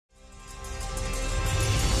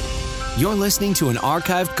You're listening to an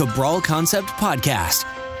archived Cabral Concept podcast.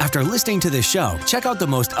 After listening to this show, check out the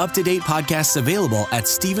most up-to-date podcasts available at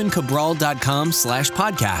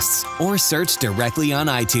stephencabral.com/podcasts or search directly on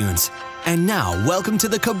iTunes. And now, welcome to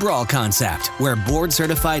the Cabral Concept, where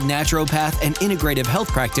board-certified naturopath and integrative health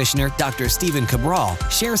practitioner Dr. Stephen Cabral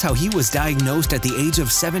shares how he was diagnosed at the age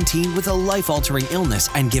of 17 with a life-altering illness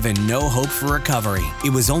and given no hope for recovery.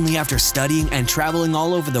 It was only after studying and traveling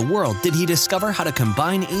all over the world did he discover how to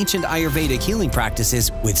combine ancient Ayurvedic healing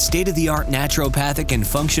practices with state-of-the-art naturopathic and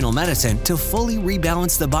functional medicine to fully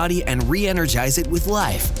rebalance the body and re-energize it with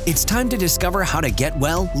life. It's time to discover how to get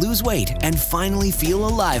well, lose weight, and finally feel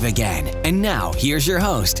alive again. And now, here's your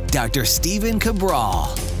host, Dr. Stephen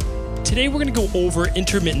Cabral. Today we're going to go over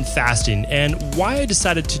intermittent fasting, and why I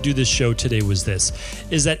decided to do this show today was this,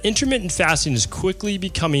 is that intermittent fasting is quickly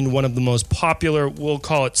becoming one of the most popular, we'll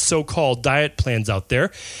call it so-called diet plans out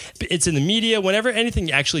there. It's in the media. Whenever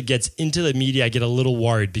anything actually gets into the media, I get a little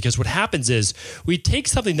worried because what happens is we take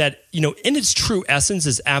something that, in its true essence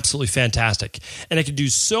is absolutely fantastic, and it can do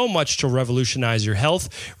so much to revolutionize your health,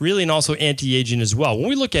 really, and also anti-aging as well. When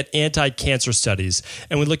we look at anti-cancer studies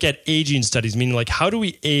and we look at aging studies, meaning like how do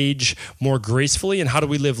we age more gracefully and how do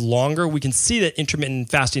we live longer, we can see that intermittent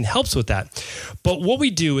fasting helps with that. But what we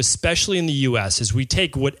do, especially in the US, is we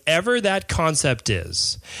take whatever that concept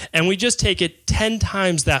is and we just take it 10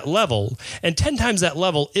 times that level, and 10 times that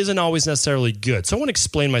level isn't always necessarily good. So I want to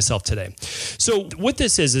explain myself today. So what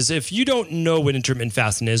this is if you don't know what intermittent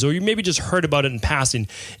fasting is, or you maybe just heard about it in passing,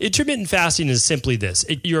 intermittent fasting is simply this.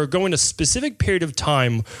 You're going a specific period of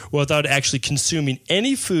time without actually consuming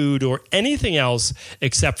any food or anything else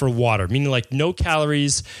except for water, meaning like no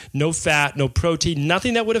calories, no fat, no protein,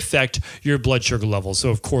 nothing that would affect your blood sugar levels. So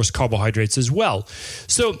of course, carbohydrates as well.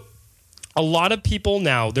 So a lot of people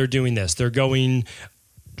now, they're doing this. They're going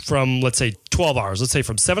from, let's say, 12 hours. Let's say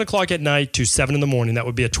from 7 o'clock at night to 7 in the morning. That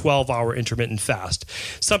would be a 12-hour intermittent fast.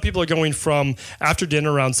 Some people are going from after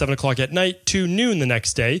dinner around 7 o'clock at night to noon the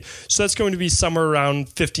next day. So that's going to be somewhere around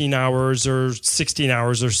 15 hours or 16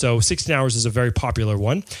 hours or so. 16 hours is a very popular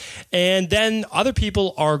one. And then other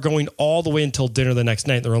people are going all the way until dinner the next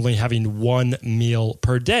night. They're only having one meal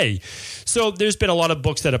per day. So there's been a lot of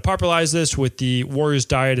books that have popularized this with the Warrior's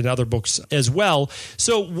Diet and other books as well.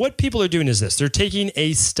 So what people are doing is this. They're taking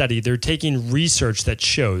a study. They're taking research that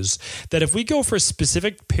shows that if we go for a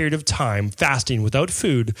specific period of time fasting without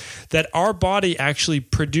food, that our body actually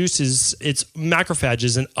produces its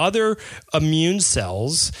macrophages and other immune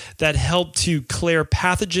cells that help to clear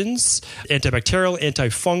pathogens, antibacterial,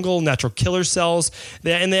 antifungal, natural killer cells.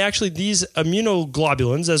 And these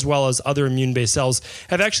immunoglobulins, as well as other immune-based cells,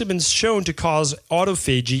 have actually been shown to cause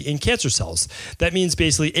autophagy in cancer cells. That means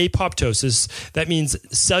basically apoptosis. That means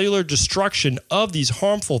cellular destruction of these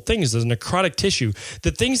harmful things, the necrotic tissue,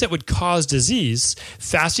 the things that would cause disease,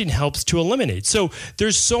 fasting helps to eliminate. So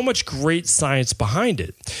there's so much great science behind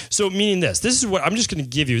it. So meaning this is what I'm just going to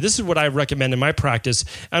give you. This is what I recommend in my practice.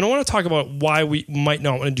 And I want to talk about why we might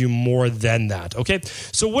not want to do more than that. Okay.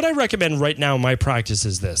 So what I recommend right now in my practice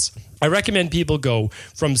is this. I recommend people go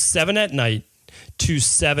from 7 at night to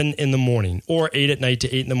 7 in the morning, or 8 at night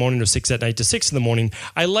to 8 in the morning, or 6 at night to 6 in the morning.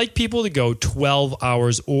 I like people to go 12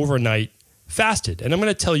 hours overnight fasted. And I'm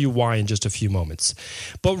going to tell you why in just a few moments.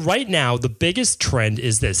 But right now, the biggest trend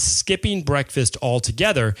is this, skipping breakfast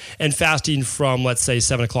altogether and fasting from, let's say,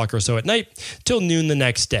 7 o'clock or so at night till noon the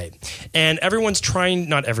next day. And everyone's trying,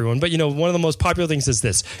 not everyone, but one of the most popular things is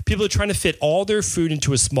this. People are trying to fit all their food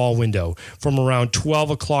into a small window from around 12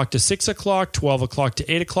 o'clock to 6 o'clock, 12 o'clock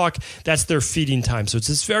to 8 o'clock. That's their feeding time. So it's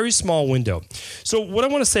this very small window. So what I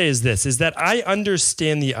want to say is this, is that I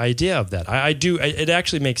understand the idea of that. I do. It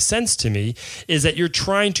actually makes sense to me, is that you're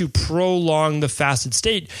trying to prolong the fasted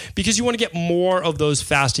state because you want to get more of those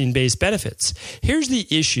fasting-based benefits. Here's the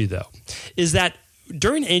issue, though, is that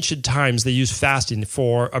during ancient times, they used fasting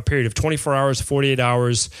for a period of 24 hours, 48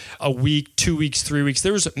 hours, a week, 2 weeks, 3 weeks.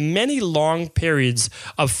 There was many long periods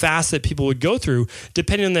of fast that people would go through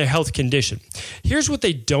depending on their health condition. Here's what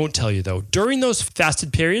they don't tell you, though. During those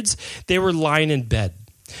fasted periods, they were lying in bed.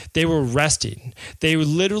 They were resting. They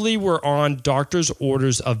literally were on doctor's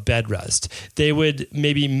orders of bed rest. They would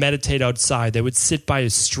maybe meditate outside. They would sit by a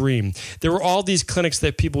stream. There were all these clinics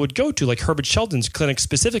that people would go to, like Herbert Sheldon's clinic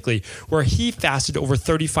specifically, where he fasted over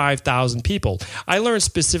 35,000 people. I learned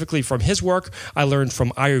specifically from his work. I learned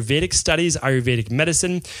from Ayurvedic studies, Ayurvedic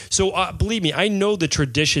medicine. So believe me, I know the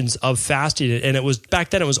traditions of fasting, and it was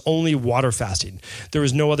back then it was only water fasting. There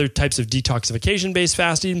was no other types of detoxification-based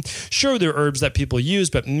fasting. Sure, there are herbs that people use,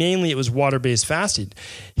 but mainly it was water-based fasting.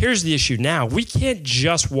 Here's the issue now. We can't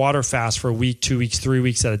just water fast for a week, 2 weeks, 3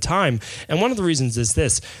 weeks at a time. And one of the reasons is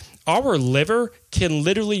this. our liver can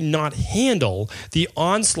literally not handle the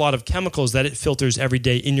onslaught of chemicals that it filters every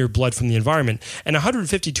day in your blood from the environment. And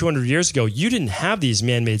 150, 200 years ago, you didn't have these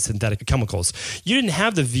man-made synthetic chemicals. You didn't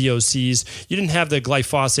have the VOCs. You didn't have the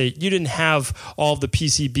glyphosate. You didn't have all of the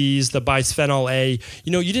PCBs, the bisphenol A.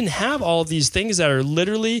 You didn't have all of these things that are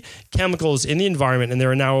literally chemicals in the environment, and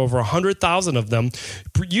there are now over 100,000 of them.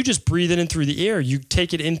 You just breathe it in through the air. You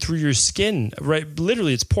take it in through your skin, right?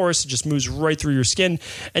 Literally, it's porous. It just moves right through your skin,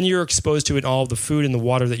 and you're exposed to it in all of the food and the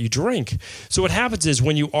water that you drink. So what happens is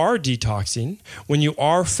when you are detoxing, when you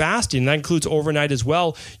are fasting, that includes overnight as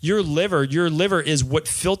well, your liver is what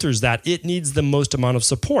filters that. It needs the most amount of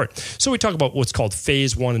support. So we talk about what's called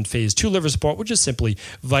phase 1 and phase 2 liver support, which is simply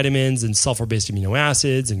vitamins and sulfur-based amino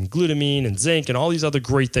acids and glutamine and zinc and all these other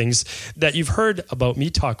great things that you've heard about me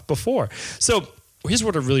talk before. So here's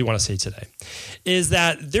what I really want to say today is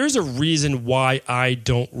that there's a reason why I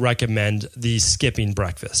don't recommend the skipping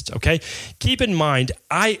breakfast, okay? Keep in mind,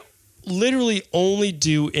 I literally only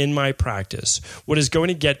do in my practice what is going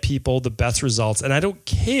to get people the best results. And I don't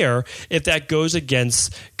care if that goes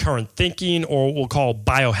against current thinking or what we'll call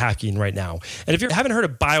biohacking right now. And if you haven't heard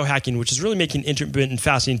of biohacking, which is really making intermittent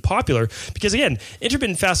fasting popular, because again,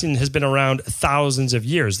 intermittent fasting has been around thousands of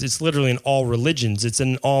years. It's literally in all religions. It's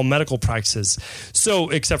in all medical practices. So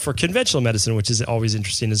except for conventional medicine, which is always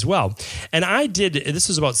interesting as well. And this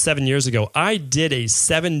was about 7 years ago, I did a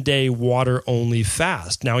 7-day water only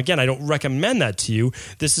fast. Now, again, I don't recommend that to you.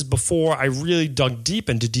 This is before I really dug deep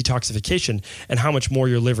into detoxification and how much more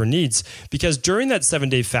your liver needs. Because during that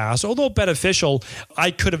 7-day fast, although beneficial,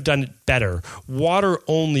 I could have done it better. Water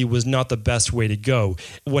only was not the best way to go.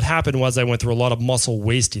 What happened was I went through a lot of muscle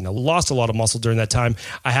wasting. I lost a lot of muscle during that time.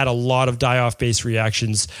 I had a lot of die-off-based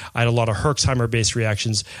reactions. I had a lot of Herxheimer-based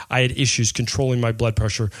reactions. I had issues controlling my blood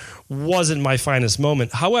pressure. Wasn't my finest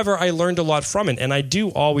moment. However, I learned a lot from it, and I do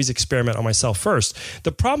always experiment on myself first.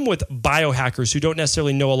 The problem with biohackers who don't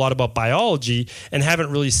necessarily know a lot about biology and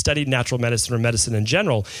haven't really studied natural medicine or medicine in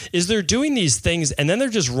general is they're doing these things and then they're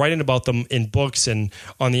just writing about them in books and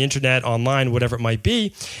on the internet, online, whatever it might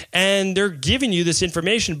be, and they're giving you this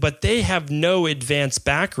information, but they have no advanced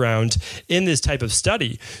background in this type of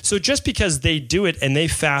study. So just because they do it and they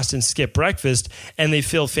fast and skip breakfast and they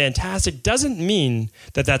feel fantastic doesn't mean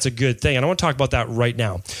that that's a good thing. And I want to talk about that right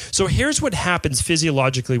now. So here's what happens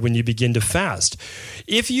physiologically when you begin to fast.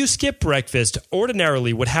 If you skip breakfast,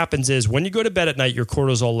 ordinarily what happens is when you go to bed at night, your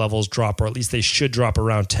cortisol levels drop, or at least they should drop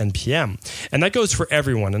around 10 p.m. And that goes for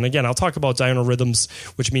everyone. And again, I'll talk about diurnal rhythms,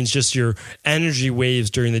 which means just your energy waves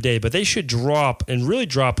during the day, but they should drop and really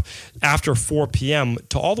drop after 4 p.m.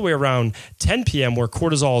 to all the way around 10 p.m. where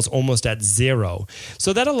cortisol is almost at zero.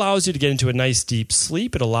 So that allows you to get into a nice deep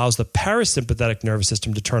sleep. It allows the parasympathetic nervous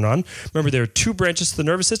system to turn on. Remember, there are two branches to the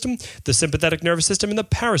nervous system, the sympathetic nervous system and the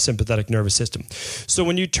parasympathetic nervous system. So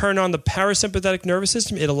when you turn on the parasympathetic nervous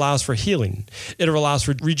system, it allows for healing. It allows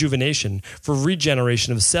for rejuvenation, for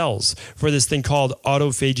regeneration of cells, for this thing called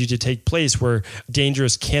autophagy to take place where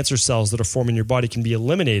dangerous cancer cells that are forming in your body can be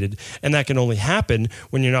eliminated. And that can only happen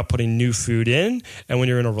when you're not putting new food in and when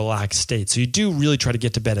you're in a relaxed state. So you do really try to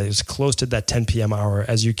get to bed as close to that 10 p.m. hour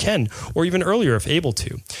as you can, or even earlier if able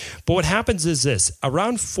to. But what happens is this.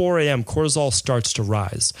 Around 4 a.m., cortisol starts to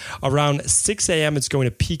rise. Around 6 a.m., it's going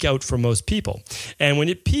to peak out for most people. And when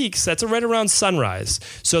it peaks, that's right around sunrise.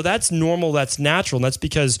 So that's normal, that's natural, and that's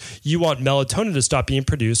because you want melatonin to stop being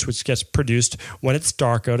produced, which gets produced when it's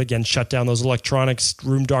dark out. Again, shut down those electronics,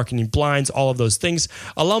 room darkening blinds, all of those things.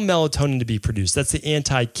 Allow melatonin to be produced. That's the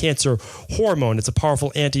anti-cancer hormone. It's a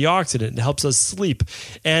powerful antioxidant. It helps us sleep.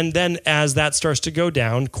 And then as that starts to go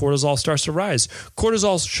down, cortisol starts to rise.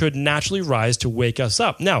 Cortisol should naturally rise to wake us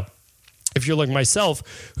up. Now, if you're like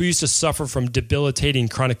myself, who used to suffer from debilitating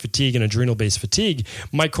chronic fatigue and adrenal-based fatigue,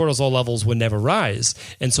 my cortisol levels would never rise.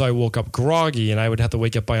 And so I woke up groggy and I would have to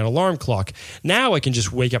wake up by an alarm clock. Now I can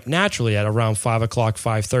just wake up naturally at around 5 o'clock,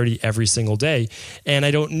 5:30 every single day. And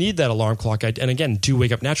I don't need that alarm clock. And again, do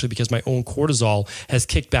wake up naturally because my own cortisol has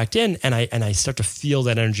kicked back in and I start to feel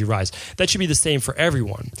that energy rise. That should be the same for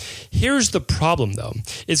everyone. Here's the problem though.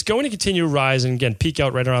 It's going to continue to rise and again, peak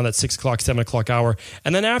out right around that 6 o'clock, 7 o'clock hour.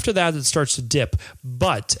 And then after that, it starts to dip,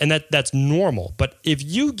 and that's normal. But if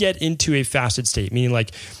you get into a fasted state, meaning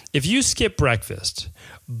like if you skip breakfast,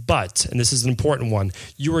 but, and this is an important one,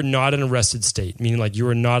 you are not in a rested state, meaning like you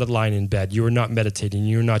are not lying in bed, you are not meditating,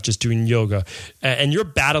 you're not just doing yoga, and you're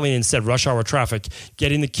battling instead rush hour traffic,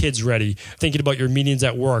 getting the kids ready, thinking about your meetings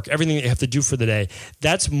at work, everything that you have to do for the day.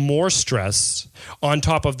 That's more stress on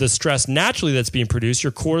top of the stress naturally that's being produced.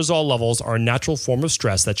 Your cortisol levels are a natural form of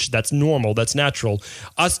stress. That's normal. That's natural.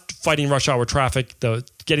 Us fighting rush hour traffic, the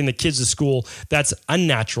getting the kids to school, that's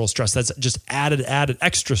unnatural stress. That's just added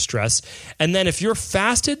extra stress. And then if you're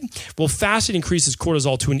fasted, well, fasting increases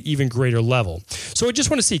cortisol to an even greater level. So I just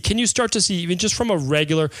want to see, can you start to see, even just from a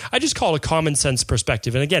regular, I just call it a common sense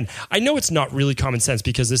perspective. And again, I know it's not really common sense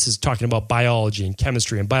because this is talking about biology and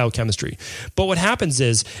chemistry and biochemistry. But what happens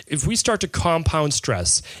is, if we start to compound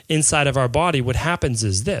stress inside of our body, what happens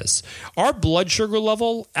is this: our blood sugar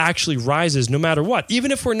level actually rises no matter what,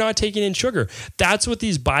 even if we're not taking in sugar. That's what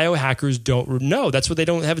these biohackers don't know. That's what they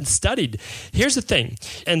haven't studied. Here's the thing,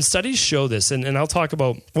 and studies show this, and I'll talk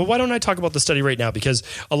about, well, why don't I talk about the study right now? Because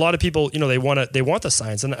a lot of people, they want the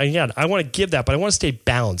science. And again, I want to give that, but I want to stay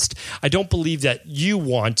balanced. I don't believe that you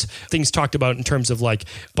want things talked about in terms of like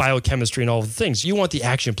biochemistry and all of the things. You want the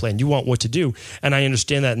action plan. You want what to do. And I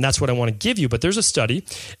understand that. And that's what I want to give you. But there's a study,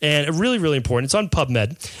 and really, really important. It's on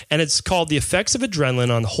PubMed, and it's called The Effects of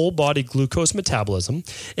Adrenaline on Whole Body Glucose Metabolism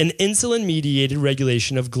and Insulin-Mediated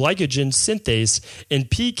Regulation of Glycogen Synthase in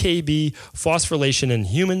PKB Phosphorylation in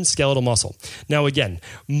Human Skeletal Muscle. Now, again,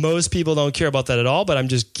 most people don't care about that at all, but I'm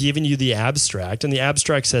just giving you the abstract. And the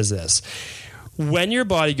abstract says this: when your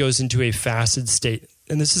body goes into a fasted state,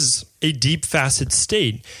 and this is a deep fasted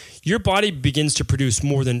state, your body begins to produce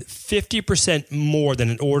more than 50% more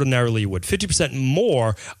than it ordinarily would, 50%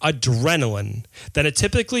 more adrenaline than it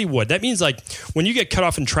typically would. That means like when you get cut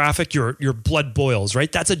off in traffic, your blood boils,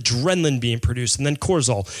 right? That's adrenaline being produced, and then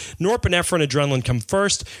cortisol. Norepinephrine, adrenaline come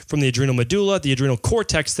first from the adrenal medulla. The adrenal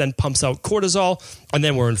cortex then pumps out cortisol, and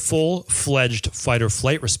then we're in full-fledged fight or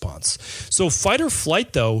flight response. So fight or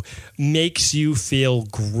flight, though, makes you feel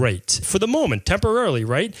great for the moment, temporarily,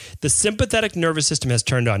 right? The sympathetic nervous system has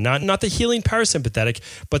turned on. Not the healing parasympathetic,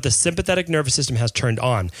 but the sympathetic nervous system has turned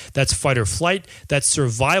on. That's fight or flight. That's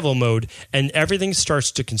survival mode. And everything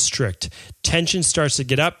starts to constrict. Tension starts to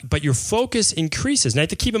get up, but your focus increases. And I have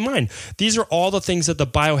to keep in mind, these are all the things that the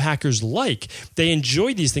biohackers like. They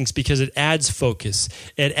enjoy these things because it adds focus.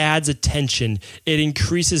 It adds attention. It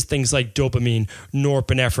increases things like dopamine,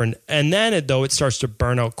 norepinephrine. And then, it starts to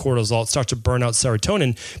burn out cortisol. It starts to burn out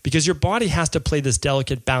serotonin, because your body has to play this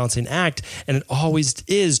delicate balancing act, and it always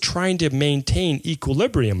is trying to maintain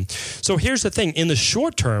equilibrium. So here's the thing. In the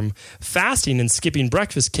short term, fasting and skipping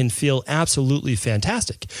breakfast can feel absolutely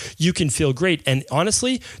fantastic. You can feel great. And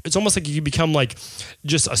honestly, it's almost like you become like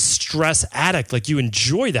just a stress addict. Like you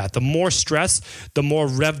enjoy that. The more stress, the more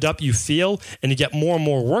revved up you feel, and you get more and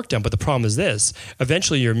more work done. But the problem is this: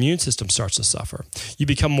 eventually your immune system starts to suffer. You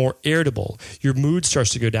become more irritable. Your mood starts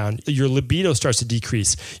to go down. Your libido starts to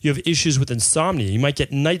decrease. You have issues with insomnia. You might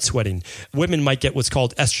get night sweating. Women might get what's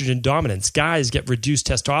called estrogen dominance. Guys get reduced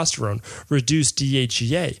testosterone, reduced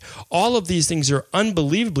DHEA. All of these things are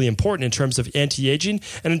unbelievably important in terms of anti-aging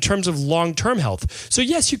and in terms of long-term health. So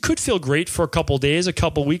yes, you could feel great for a couple days, a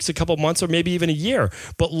couple weeks, a couple months, or maybe even a year.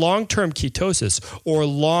 But long-term ketosis or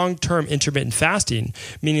long-term intermittent fasting,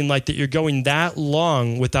 meaning like that you're going that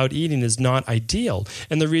long without eating, is not ideal.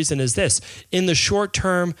 And the reason is this: in the short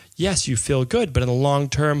term, yes, you feel good, but in the long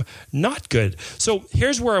term, not good. So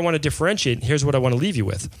here's where I want to differentiate, and here's what I want to leave you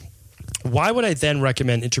with. Why would I then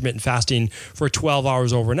recommend intermittent fasting for 12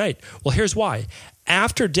 hours overnight? Well, here's why.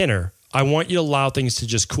 After dinner, I want you to allow things to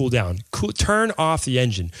just cool down. Turn off the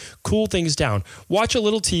engine. Cool things down. Watch a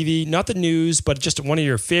little TV, not the news, but just one of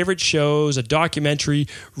your favorite shows, a documentary,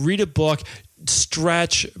 read a book.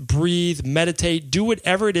 Stretch, breathe, meditate, do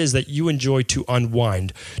whatever it is that you enjoy to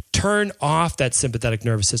unwind. Turn off that sympathetic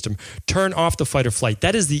nervous system. Turn off the fight or flight.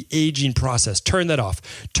 That is the aging process. Turn that off.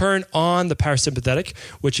 Turn on the parasympathetic,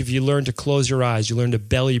 which if you learn to close your eyes, you learn to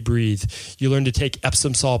belly breathe, you learn to take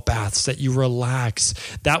Epsom salt baths, that you relax.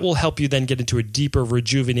 That will help you then get into a deeper,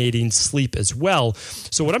 rejuvenating sleep as well.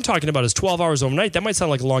 So what I'm talking about is 12 hours overnight. That might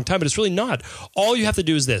sound like a long time, but it's really not. All you have to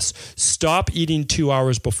do is this: stop eating 2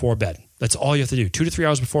 hours before bed. That's all you have to do, 2 to 3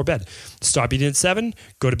 hours before bed. Stop eating at 7,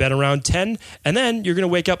 go to bed around 10, and then you're going to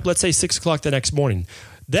wake up, let's say 6 o'clock the next morning.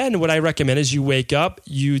 Then what I recommend is you wake up,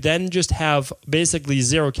 you then just have basically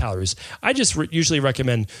 0 calories. I just usually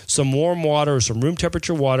recommend some warm water or some room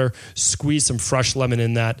temperature water, squeeze some fresh lemon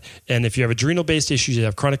in that. And if you have adrenal-based issues, you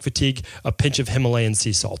have chronic fatigue, a pinch of Himalayan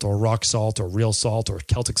sea salt or rock salt or real salt or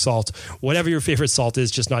Celtic salt, whatever your favorite salt is,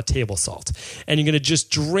 just not table salt. And you're going to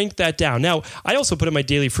just drink that down. Now, I also put in my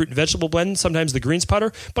daily fruit and vegetable blend, sometimes the greens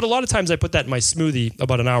powder, but a lot of times I put that in my smoothie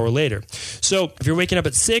about an hour later. So if you're waking up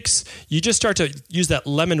at 6, you just start to use that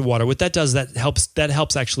lemon water, what that does, that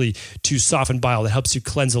helps actually to soften bile, that helps to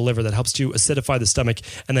cleanse the liver, that helps to acidify the stomach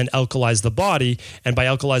and then alkalize the body. And by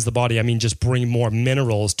alkalize the body, I mean just bring more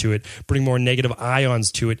minerals to it, bring more negative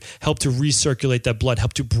ions to it, help to recirculate that blood,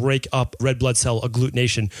 help to break up red blood cell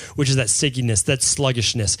agglutination, which is that sickiness, that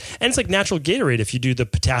sluggishness. And it's like natural Gatorade if you do the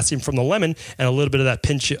potassium from the lemon and a little bit of that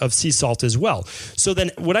pinch of sea salt as well. So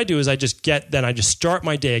then what I do is I just start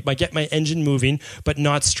my day. I get my engine moving, but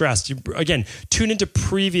not stressed. Again, tune into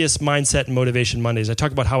previous Mindset and Motivation Mondays. I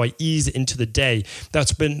talk about how I ease into the day.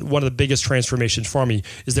 That's been one of the biggest transformations for me,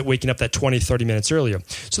 is that waking up that 20, 30 minutes earlier.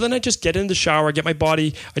 So then I just get in the shower, I get my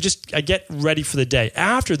body, I get ready for the day.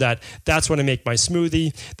 After that, that's when I make my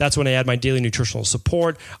smoothie. That's when I add my daily nutritional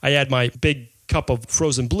support. I add my big cup of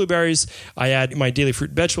frozen blueberries. I add my daily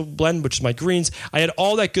fruit and vegetable blend, which is my greens. I add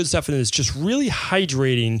all that good stuff in this just really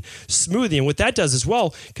hydrating smoothie. And what that does as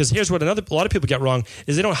well, because here's what a lot of people get wrong,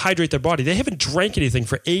 is they don't hydrate their body. They haven't drank anything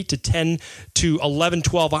for 8 to 10 to 11,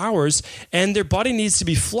 12 hours, and their body needs to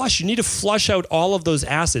be flushed. You need to flush out all of those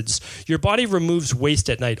acids. Your body removes waste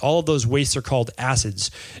at night. All of those wastes are called acids.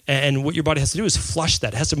 And what your body has to do is flush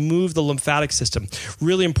that. It has to move the lymphatic system.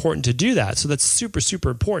 Really important to do that. So that's super, super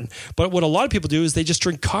important. But what a lot of people do is they just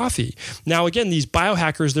drink coffee. Now, again, these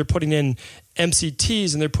biohackers, they're putting in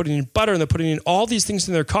MCTs and they're putting in butter and they're putting in all these things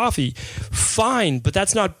in their coffee. Fine, but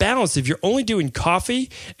that's not balanced. If you're only doing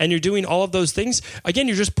coffee and you're doing all of those things, again,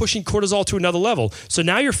 you're just pushing cortisol to another level. So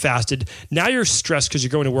now you're fasted. Now you're stressed because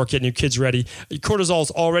you're going to work, getting your kids ready. Your cortisol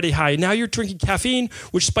is already high. Now you're drinking caffeine,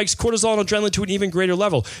 which spikes cortisol and adrenaline to an even greater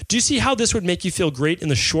level. Do you see how this would make you feel great in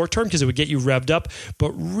the short term because it would get you revved up,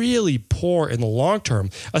 but really poor in the long term,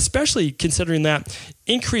 especially considering that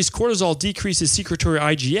increased cortisol decreases secretory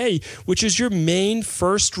IgA, which is your main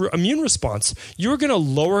first immune response. You're going to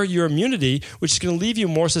lower your immunity, which is going to leave you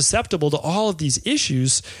more susceptible to all of these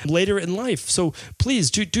issues later in life. So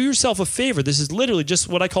please do yourself a favor. This is literally just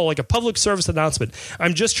what I call like a public service announcement.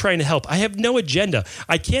 I'm just trying to help. I have no agenda.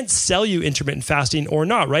 I can't sell you intermittent fasting or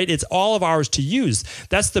not, right? It's all of ours to use.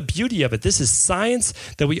 That's the beauty of it. This is science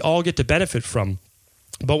that we all get to benefit from.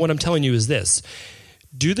 But what I'm telling you is this.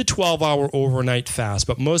 Do the 12-hour overnight fast,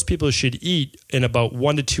 but most people should eat in about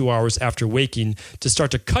 1 to 2 hours after waking to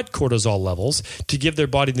start to cut cortisol levels, to give their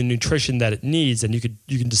body the nutrition that it needs, and you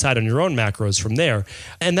can decide on your own macros from there.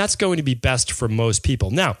 And that's going to be best for most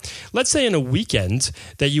people. Now, let's say in a weekend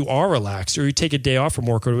that you are relaxed or you take a day off from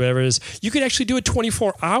work or whatever it is, you could actually do a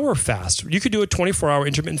 24-hour fast. You could do a 24-hour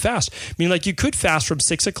intermittent fast. I mean, like you could fast from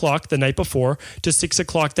 6 o'clock the night before to 6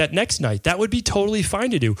 o'clock that next night. That would be totally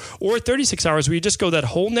fine to do. Or 36 hours where you just go that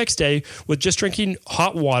whole next day with just drinking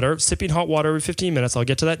hot water, sipping hot water every 15 minutes. I'll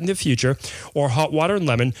get to that in the future. Or hot water and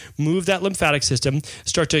lemon. Move that lymphatic system.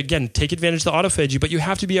 Start to, again, take advantage of the autophagy, but you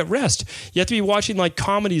have to be at rest. You have to be watching like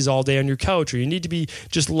comedies all day on your couch, or you need to be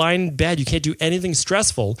just lying in bed. You can't do anything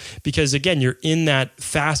stressful because, again, you're in that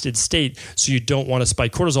fasted state, so you don't want to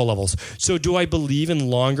spike cortisol levels. So do I believe in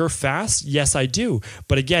longer fasts? Yes, I do.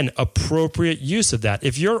 But again, appropriate use of that.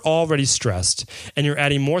 If you're already stressed and you're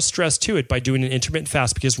adding more stress to it by doing an intermittent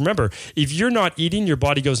fast, because remember, if you're not eating, your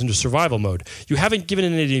body goes into survival mode. You haven't given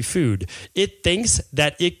it any food. It thinks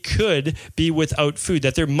that it could be without food,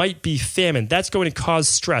 that there might be famine. That's going to cause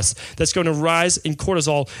stress. That's going to rise in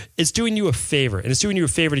cortisol. It's doing you a favor, and it's doing you a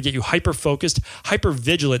favor to get you hyper-focused,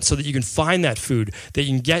 hyper-vigilant so that you can find that food, that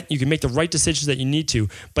you can make the right decisions that you need to.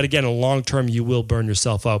 But again, in the long term, you will burn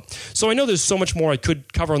yourself out. So I know there's so much more I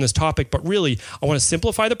could cover on this topic, but really, I want to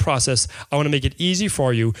simplify the process. I want to make it easy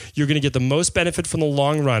for you. You're going to get the most benefit from the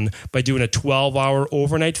long run by doing a 12-hour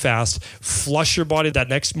overnight fast. Flush your body that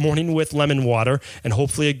next morning with lemon water and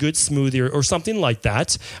hopefully a good smoothie or something like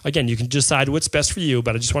that. Again, you can decide what's best for you,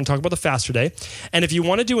 but I just want to talk about the fast today. And if you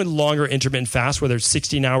want to do a longer intermittent fast, whether it's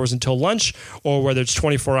 16 hours until lunch or whether it's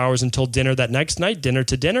 24 hours until dinner that next night, dinner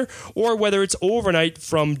to dinner, or whether it's overnight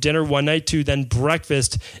from dinner one night to then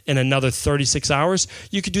breakfast in another 36 hours,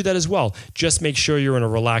 you could do that as well. Just make sure you're in a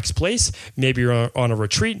relaxed place. Maybe you're on a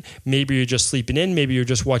retreat. Maybe you're just sleeping in. Maybe you're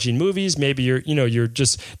just watching movies. Maybe you're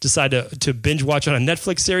just decide to binge watch on a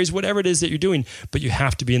Netflix series, whatever it is that you're doing, but you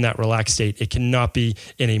have to be in that relaxed state. It cannot be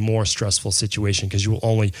in a more stressful situation because you will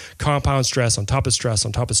only compound stress on top of stress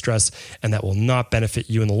on top of stress, and that will not benefit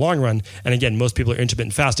you in the long run. And again, most people are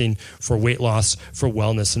intermittent fasting for weight loss, for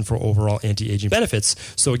wellness, and for overall anti-aging benefits.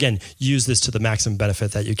 So again, use this to the maximum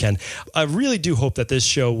benefit that you can. I really do hope that this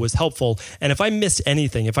show was helpful. And if I missed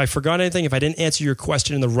anything, if I forgot anything, if I didn't answer your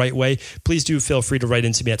question in the right way, please do feel feel free to write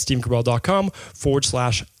into me at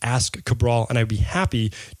stevencabral.com/ask Cabral, and I'd be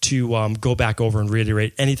happy to go back over and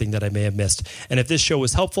reiterate anything that I may have missed. And if this show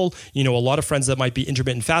was helpful, a lot of friends that might be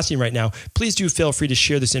intermittent fasting right now, please do feel free to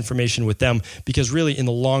share this information with them, because really in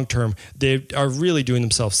the long term, they are really doing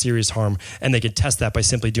themselves serious harm, and they can test that by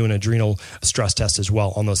simply doing an adrenal stress test as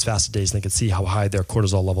well on those fasted days, and they can see how high their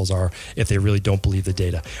cortisol levels are if they really don't believe the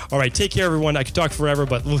data. All right, take care, everyone. I could talk forever,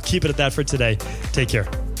 but we'll keep it at that for today. Take care.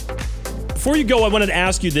 Before you go, I wanted to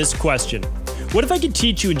ask you this question. What if I could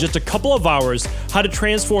teach you in just a couple of hours how to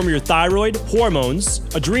transform your thyroid, hormones,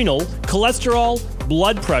 adrenal, cholesterol,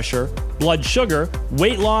 blood pressure, blood sugar,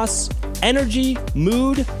 weight loss, energy,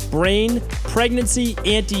 mood, brain, pregnancy,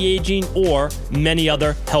 anti-aging, or many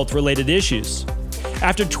other health-related issues?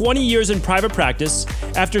 After 20 years in private practice,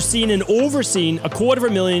 after seeing and overseeing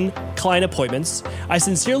 250,000 client appointments, I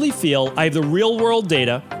sincerely feel I have the real-world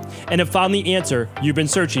data and have found the answer you've been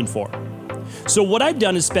searching for. So what I've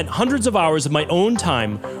done is spent hundreds of hours of my own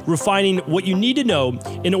time refining what you need to know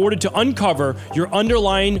in order to uncover your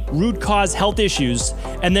underlying root cause health issues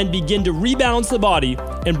and then begin to rebalance the body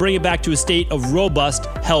and bring it back to a state of robust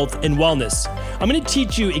health and wellness. I'm going to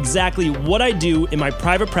teach you exactly what I do in my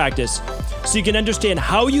private practice so you can understand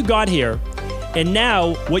how you got here and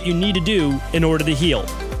now what you need to do in order to heal.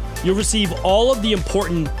 You'll receive all of the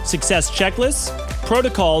important success checklists,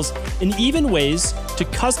 protocols, and even ways to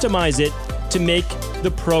customize it to make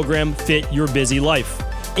the program fit your busy life.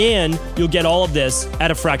 And you'll get all of this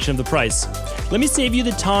at a fraction of the price. Let me save you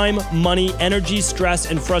the time, money, energy,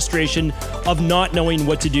 stress, and frustration of not knowing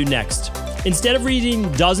what to do next. Instead of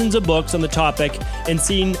reading dozens of books on the topic and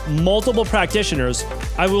seeing multiple practitioners,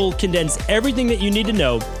 I will condense everything that you need to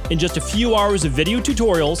know in just a few hours of video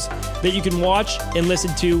tutorials that you can watch and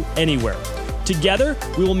listen to anywhere. Together,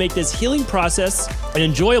 we will make this healing process an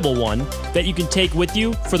enjoyable one that you can take with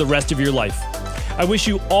you for the rest of your life. I wish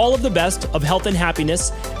you all of the best of health and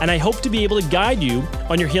happiness, and I hope to be able to guide you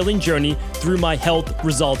on your healing journey through my Health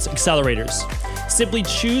Results Accelerators. Simply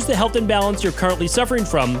choose the health imbalance you're currently suffering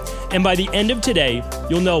from, and by the end of today,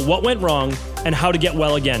 you'll know what went wrong and how to get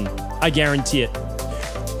well again. I guarantee it.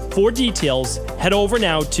 For details, head over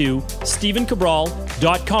now to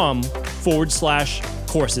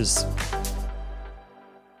stevencabral.com/courses.